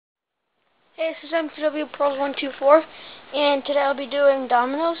Hey, this is MQWPros124, and today I'll be doing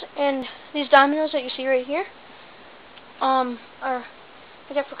dominoes. And these dominoes that you see right here, are I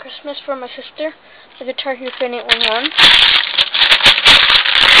got for Christmas from my sister. The Guitar Hero Fan 811.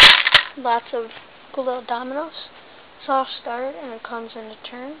 Lots of cool little dominoes. So I'll start, and it comes into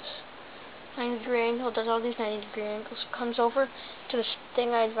turns. 90-degree angle, does all these 90-degree angles. Comes over to this thing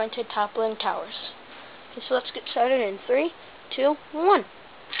I invented, toppling towers. Okay, so let's get started in 3, 2, 1.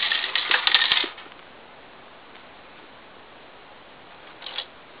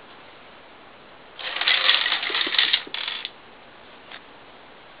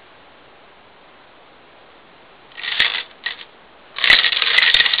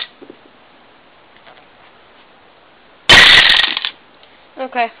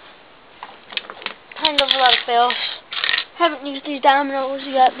 Okay. Kind of a lot of fails. Haven't used these dominoes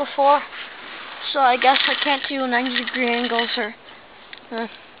yet before, so I guess I can't do 90-degree angles or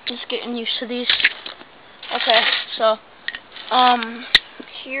just getting used to these. Okay, so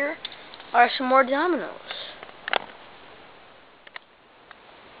here are some more dominoes.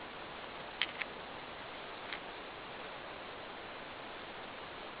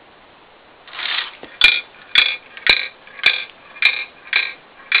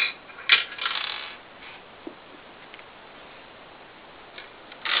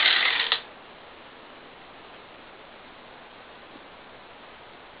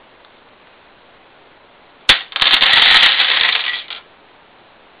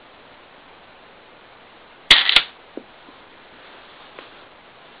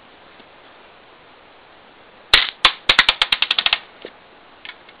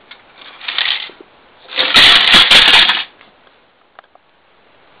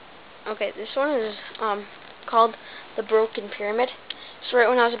 Okay, this one is called the Broken Pyramid. So right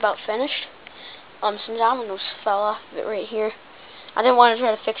when I was about finished, some dominoes fell off of it right here. I didn't want to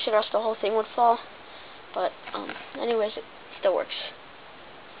try to fix it or else the whole thing would fall. But anyways, it still works.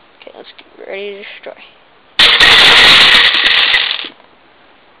 Okay, let's get ready to destroy.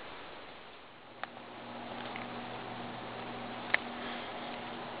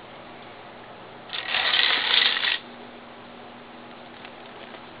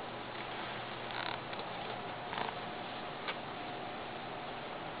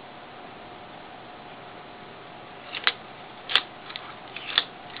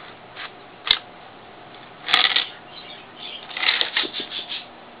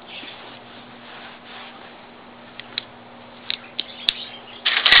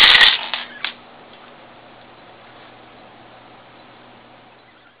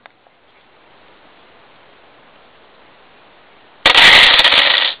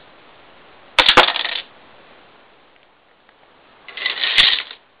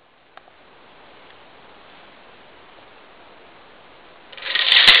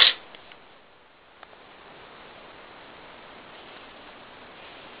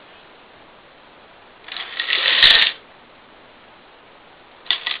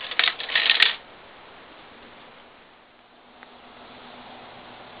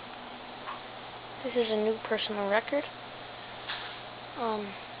 This is a new personal record.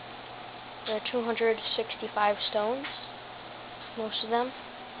 There are 265 stones. Most of them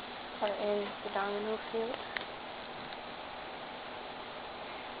are in the domino field.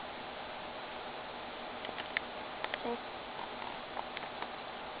 Okay.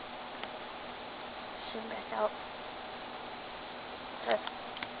 Zoom back out. Okay.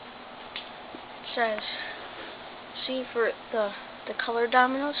 It says, see for the colored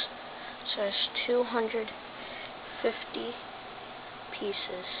dominoes, it says 250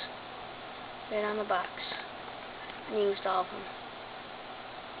 pieces right on the box. I used all of them.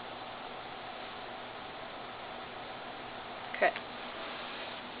 Okay.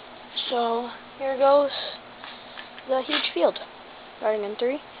 So here goes the huge field. Starting in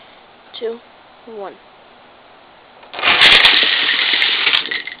 3, 2, 1.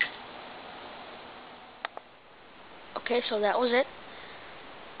 Okay, so that was it.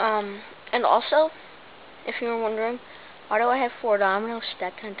 And also, if you were wondering, why do I have 4 dominoes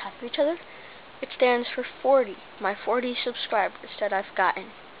stacked on top of each other? It stands for 40, my 40 subscribers that I've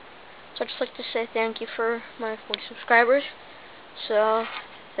gotten. So I'd just like to say thank you for my 40 subscribers. So,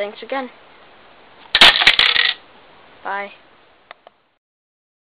 thanks again. Bye.